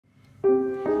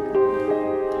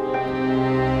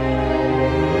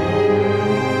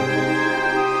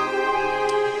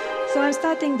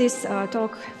this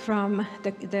talk from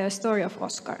the story of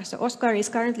Oscar. So Oscar is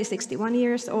currently 61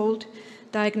 years old,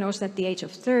 diagnosed at the age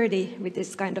of 30 with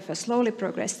this kind of a slowly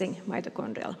progressing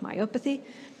mitochondrial myopathy,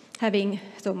 having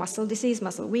muscle disease,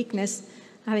 muscle weakness,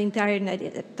 having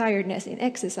tiredness in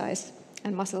exercise,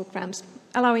 and muscle cramps,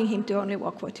 allowing him to only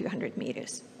walk for 200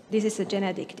 meters. This is a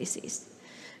genetic disease.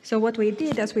 So what we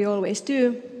did, as we always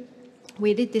do,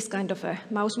 we did this kind of a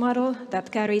mouse model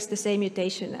that carries the same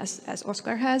mutation as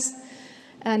Oscar has.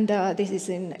 And this is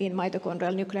in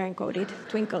mitochondrial nuclear-encoded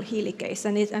twinkle helicase.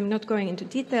 And I'm not going into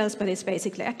details, but it's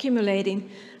basically accumulating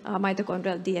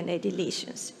mitochondrial DNA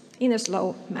deletions in a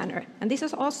slow manner. And this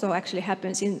also actually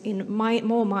happens in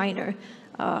more minor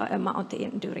amount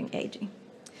during aging.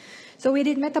 So we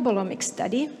did metabolomic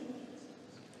study.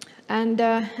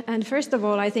 And first of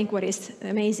all, I think what is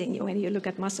amazing when you look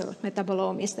at muscle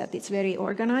metabolome is that it's very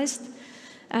organized.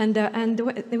 And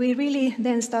we really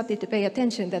then started to pay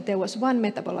attention that there was one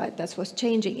metabolite that was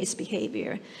changing its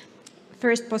behavior,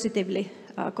 first positively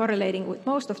correlating with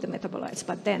most of the metabolites,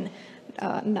 but then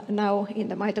now in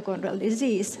the mitochondrial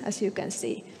disease, as you can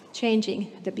see,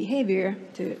 changing the behavior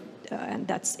and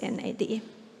that's NAD.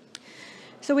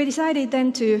 So we decided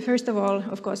then to, first of all,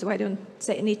 of course, I don't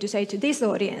need to say to this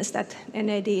audience that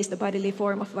NAD is the bodily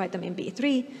form of vitamin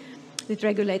B3. It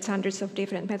regulates hundreds of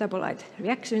different metabolic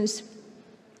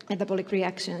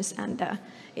reactions, and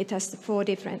it has 4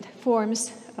 different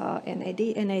forms, NAD,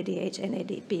 NADH,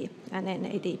 NADP, and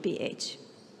NADPH.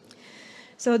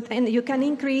 So and you can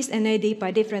increase NAD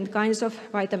by different kinds of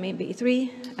vitamin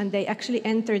B3, and they actually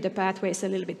enter the pathways a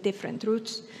little bit different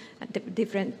routes,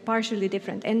 and partially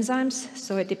different enzymes.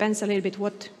 So it depends a little bit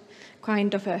what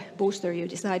kind of a booster you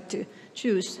decide to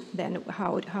choose, then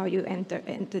how you enter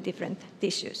into different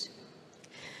tissues.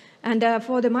 And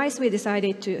for the mice, we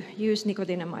decided to use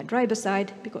nicotinamide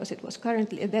riboside because it was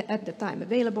currently at the time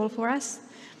available for us.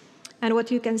 And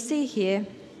what you can see here,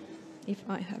 if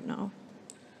I have now,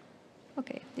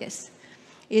 okay, yes,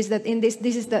 is that in this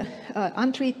is the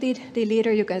untreated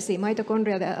deleter. You can see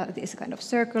mitochondria, this kind of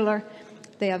circular.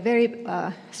 They are very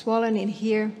swollen in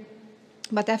here.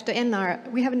 But after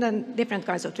NR, we haven't done different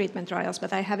kinds of treatment trials,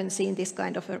 but I haven't seen this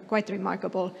kind of a quite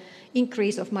remarkable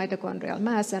increase of mitochondrial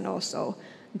mass and also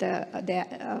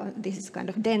this kind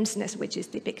of denseness, which is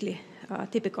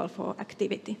typical for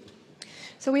activity.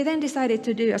 So we then decided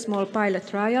to do a small pilot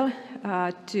trial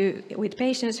with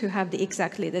patients who have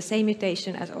exactly the same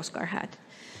mutation as Oscar had.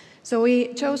 So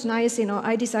we chose niacin, or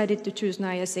I decided to choose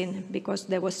niacin because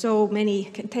there were so many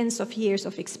tens of years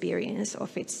of experience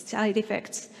of its side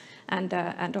effects, and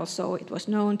also it was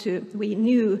we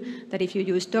knew that if you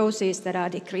use doses that are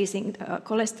decreasing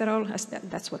cholesterol, as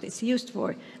that's what it's used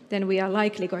for, then we are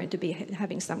likely going to be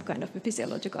having some kind of a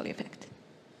physiological effect.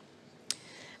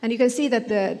 And you can see that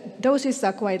the doses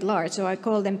are quite large, so I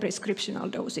call them prescriptional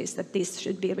doses, that these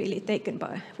should be really taken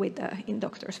in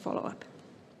doctor's follow-up.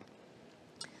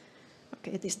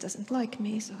 Okay, this doesn't like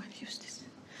me, so I'll use this.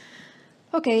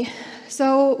 Okay,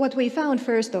 so what we found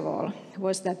first of all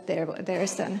was that there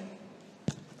is a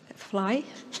fly,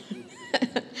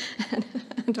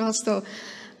 and also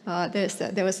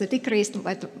there was a decreased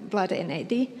blood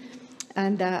NAD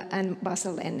and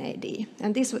muscle NAD.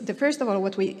 And first of all,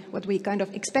 what we kind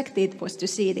of expected was to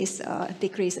see this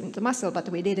decrease in the muscle, but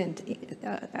we didn't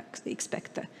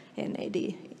expect the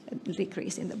NAD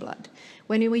decrease in the blood.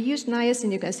 When we used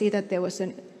niacin, you can see that there was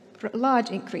a large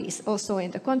increase also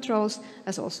in the controls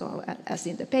as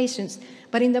in the patients.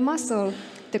 But in the muscle,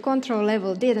 the control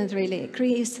level didn't really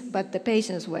increase, but the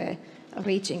patients were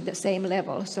reaching the same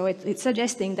level. So it's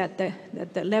suggesting that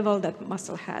the level that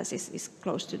muscle has is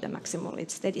close to the maximal,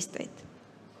 its steady state.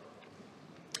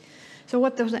 So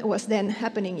what was then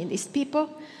happening in these people?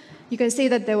 You can see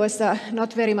that there was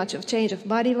not very much of change of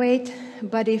body weight.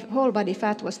 Whole body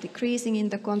fat was decreasing in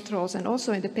the controls and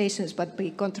also in the patients, but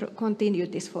we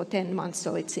continued this for 10 months,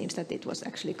 so it seems that it was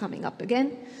actually coming up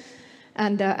again.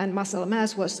 And muscle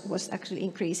mass was actually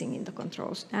increasing in the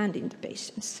controls and in the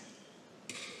patients.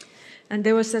 And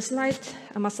there was a slight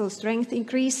muscle strength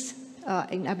increase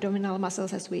in abdominal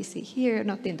muscles, as we see here,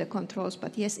 not in the controls,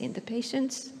 but yes, in the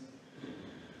patients.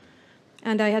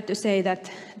 And I had to say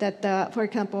that for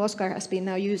example, Oscar has been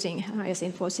now using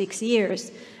niacin for 6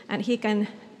 years, and he can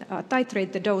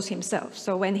titrate the dose himself.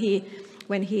 So when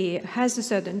he has a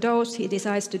certain dose, he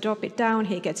decides to drop it down,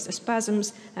 he gets the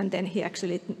spasms, and then he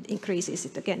actually increases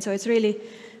it again. So it really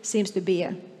seems to be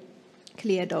a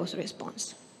clear dose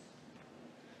response.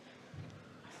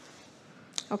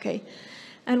 Okay.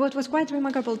 And what was quite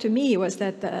remarkable to me was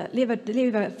that the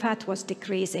liver fat was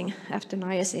decreasing after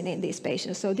niacin in these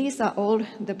patients. So these are all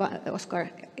the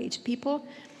Oscar age people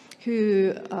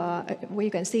who we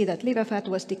can see that liver fat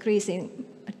was decreasing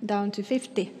down to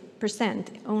 50%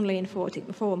 only in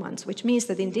 4 months, which means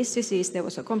that in this disease there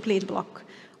was a complete block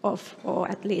of, or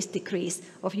at least decrease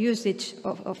of usage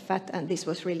of fat, and this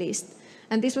was released.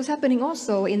 And this was happening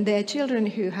also in the children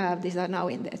who have, these are now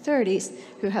in their 30s,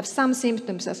 who have some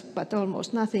symptoms but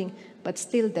almost nothing, but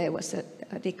still there was a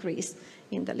decrease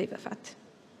in the liver fat.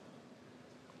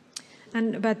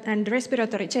 And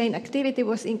respiratory chain activity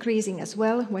was increasing as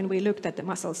well. When we looked at the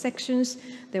muscle sections,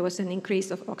 there was an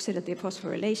increase of oxidative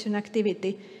phosphorylation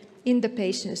activity in the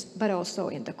patients, but also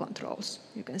in the controls.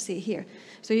 You can see here.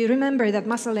 So you remember that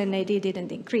muscle NAD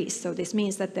didn't increase, so this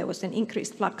means that there was an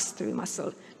increased flux through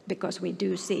muscle, because we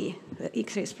do see the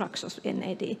increased flux of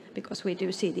NAD, because we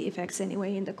do see the effects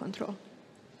anyway in the control.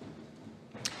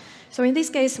 So in this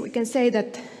case, we can say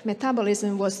that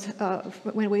metabolism was,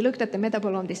 when we looked at the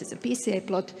metabolome, this is a PCA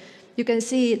plot, you can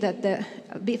see that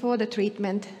before the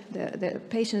treatment, the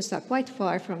patients are quite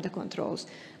far from the controls,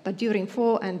 but during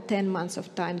 4 and 10 months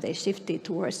of time, they shifted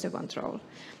towards the control.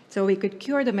 So we could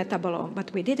cure the metabolome,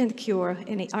 but we didn't cure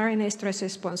any RNA stress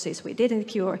responses, we didn't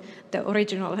cure the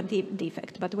original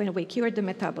defect, but when we cured the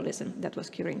metabolism, that was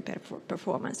curing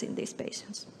performance in these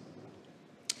patients.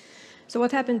 So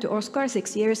what happened to Oscar,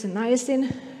 6 years in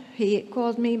niacin? He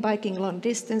called me, biking long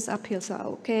distance, uphills are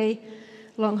okay,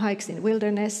 long hikes in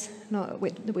wilderness, no,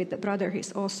 with the brother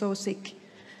he's also sick,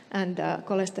 and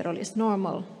cholesterol is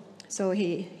normal. So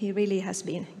he really has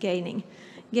been gaining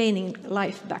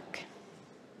life back.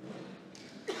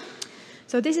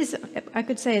 So this is, I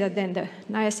could say that then the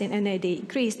niacin NAD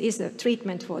increase is a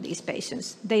treatment for these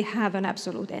patients. They have an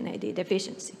absolute NAD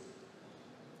deficiency.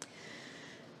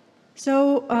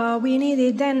 So we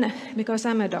needed then, because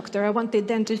I'm a doctor, I wanted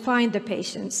then to find the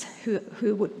patients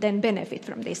who would then benefit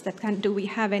from this. Do we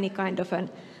have any kind of an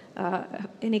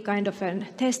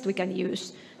test we can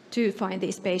use to find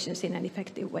these patients in an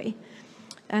effective way?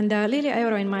 And Lilia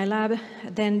Euro in my lab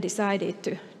then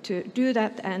decided to do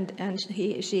that, and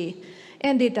she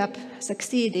ended up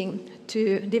succeeding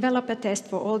to develop a test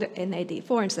for all the NAD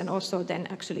forms and also then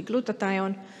actually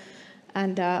glutathione,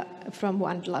 and from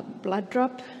one blood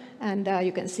drop. And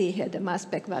you can see here the mass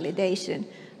spec validation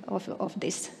of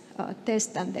this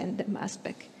test and then the mass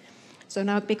spec. So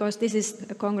now, because this is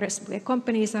a congress where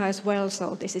companies are as well,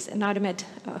 so this is NADMED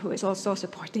who is also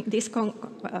supporting this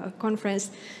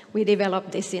conference, we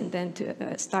developed this in then to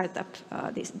start up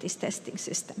this testing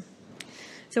system.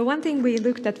 So one thing we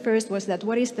looked at first was that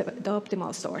what is the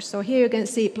optimal source. So here you can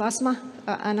see plasma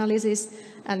analysis,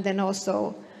 and then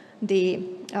also the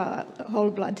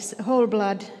whole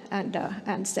blood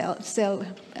and cell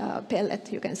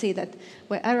pellet. You can see that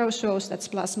where arrow shows, that's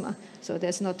plasma, so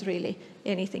there's not really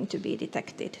anything to be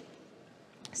detected.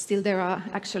 Still, there are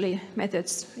actually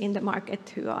methods in the market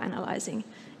who are analyzing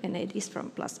NADs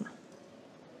from plasma.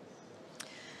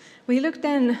 We looked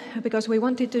then, because we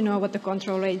wanted to know what the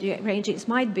control ranges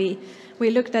might be, we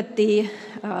looked at the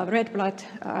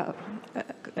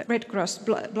Red Cross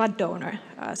blood donor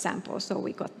samples. So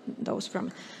we got those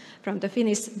from the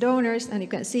Finnish donors, and you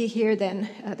can see here then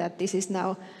that this is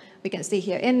now, we can see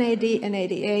here NAD,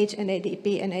 NADH,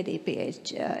 NADP,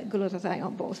 NADPH, glutathione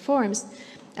on both forms.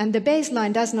 And the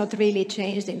baseline does not really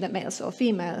change in the males or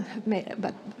female,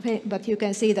 but you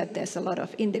can see that there's a lot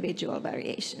of individual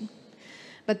variation.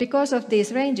 But because of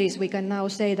these ranges, we can now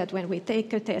say that when we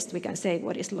take a test, we can say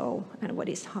what is low and what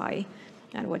is high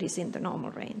and what is in the normal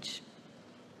range.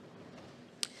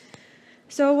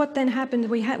 So what then happened,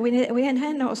 we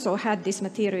then also had this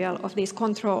material of these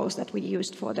controls that we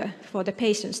used for the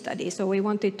patient study. So we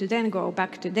wanted to then go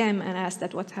back to them and ask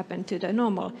that what happened to the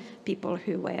normal people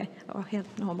who were, or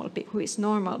who is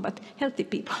normal, but healthy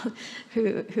people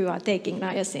who are taking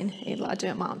niacin in larger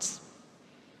amounts.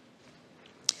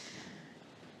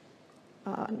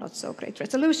 Not so great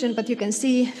resolution, but you can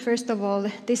see, first of all,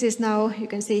 this is now, you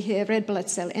can see here red blood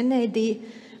cell NAD,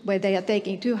 where they are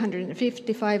taking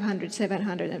 250, 500,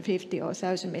 750 or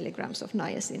 1,000 milligrams of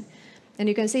niacin. And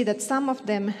you can see that some of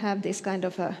them have this kind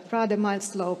of a rather mild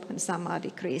slope and some are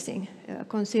decreasing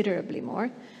considerably more.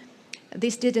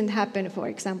 This didn't happen, for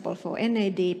example, for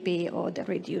NADP or the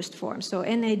reduced form. So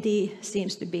NAD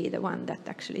seems to be the one that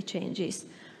actually changes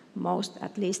most,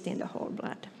 at least in the whole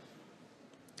blood.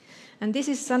 And this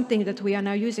is something that we are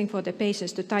now using for the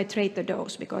patients to titrate the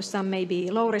dose, because some may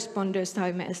be low responders,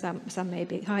 some may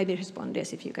be high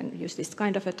responders, if you can use this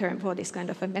kind of a term for this kind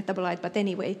of a metabolite. But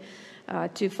anyway,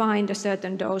 to find a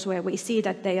certain dose where we see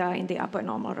that they are in the upper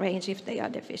normal range if they are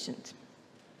deficient.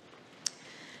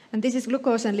 And this is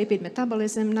glucose and lipid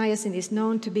metabolism. Niacin is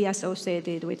known to be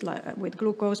associated with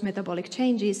glucose metabolic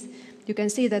changes. You can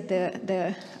see that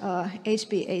the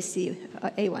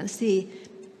HbA1c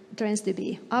tends to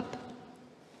be up,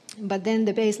 but then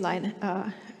the baseline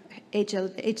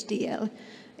HDL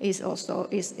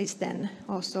is then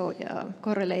also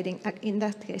correlating, in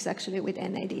that case actually with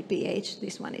NADPH.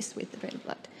 This one is with red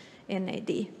blood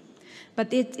NAD.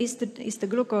 But is the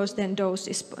glucose then dose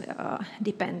is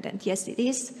dependent? Yes, it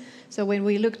is. So when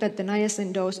we looked at the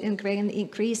niacin dose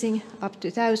increasing up to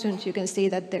 1,000, you can see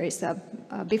that there is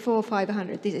before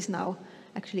 500, this is now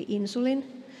actually insulin.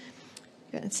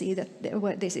 You can see that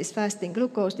this is fasting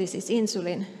glucose, this is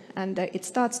insulin, and it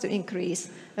starts to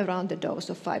increase around the dose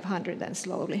of 500 and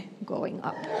slowly going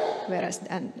up, whereas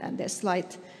and there's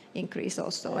slight increase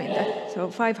also in that. So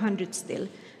 500 still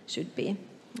should be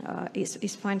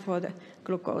is fine for the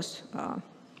glucose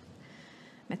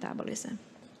metabolism.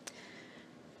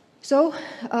 So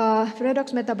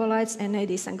redox metabolites,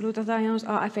 NADs and glutathiones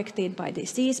are affected by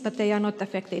disease, but they are not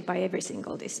affected by every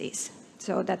single disease.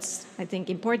 So that's, I think,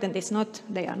 important.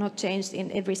 They are not changed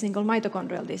in every single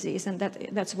mitochondrial disease, and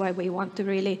that's why we want to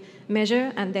really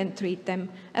measure and then treat them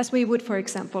as we would, for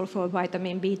example, for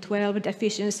vitamin B12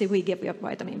 deficiency, we give you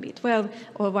vitamin B12,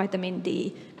 or vitamin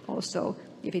D also,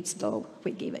 if it's low,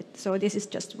 we give it. So this is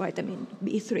just vitamin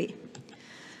B3.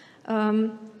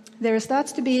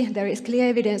 There is clear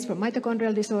evidence for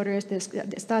mitochondrial disorders. There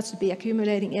starts to be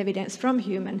accumulating evidence from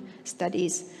human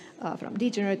studies, from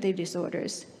degenerative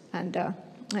disorders, and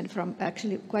from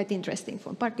actually quite interesting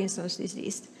from Parkinson's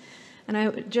disease.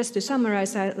 And just to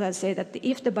summarize, I'll say that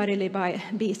if the bodily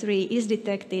B3 is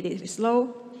detected, it is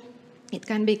low, it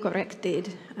can be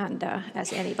corrected, and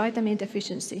as any vitamin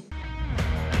deficiency.